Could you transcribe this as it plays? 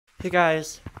Hey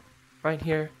guys, Ryan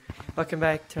here. Welcome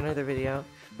back to another video.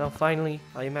 Now finally,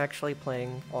 I am actually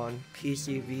playing on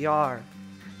pcvr.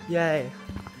 Yay!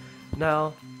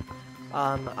 Now,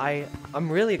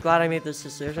 I'm really glad I made this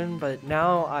decision, but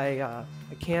now I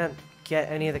can't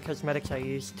get any of the cosmetics I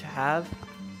used to have.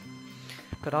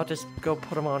 But I'll just go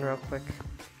put them on real quick.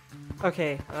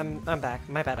 Okay, I'm back.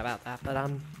 My bad about that.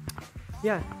 But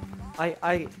yeah,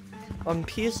 I on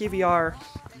pcvr.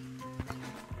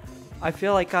 I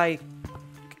feel like I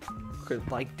could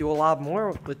do a lot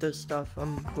more with this stuff.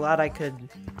 I'm glad I could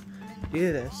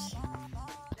do this.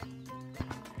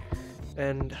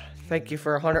 And thank you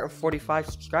for 145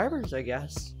 subscribers, I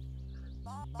guess.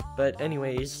 But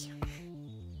anyways,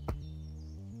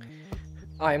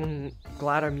 I'm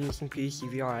glad I'm using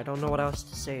pcvr. I don't know what else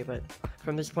to say, but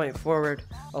from this point forward,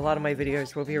 a lot of my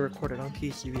videos will be recorded on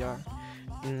pcvr.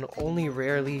 And only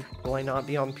rarely will I not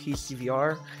be on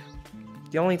pcvr.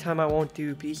 The only time I won't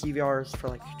do pcvr is for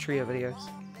like trio videos.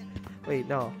 Wait,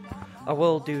 no. I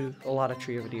will do a lot of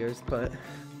trio videos, but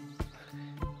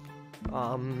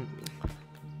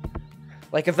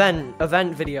like event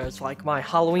videos, like my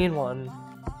Halloween one,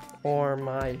 or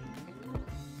my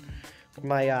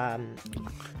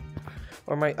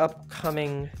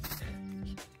upcoming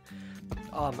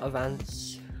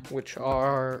events, which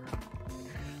are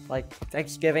like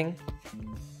Thanksgiving,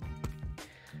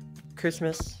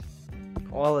 Christmas,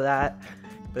 all of that.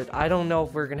 But I don't know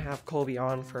if we're gonna have Colby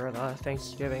on for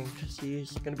Thanksgiving, because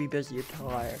he's gonna be busy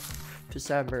until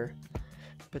December.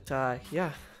 But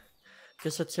yeah,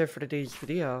 guess that's it for today's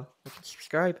video. Like and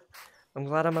subscribe. I'm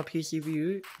glad I'm a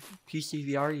pcvr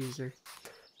user.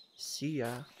 See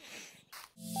ya.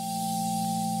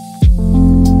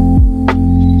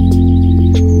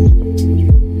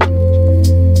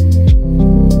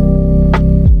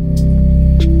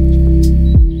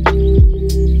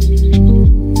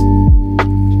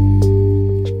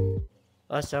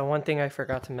 Also, one thing I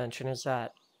forgot to mention is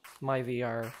that my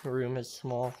VR room is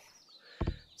small,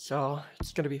 so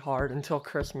it's gonna be hard until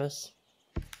Christmas.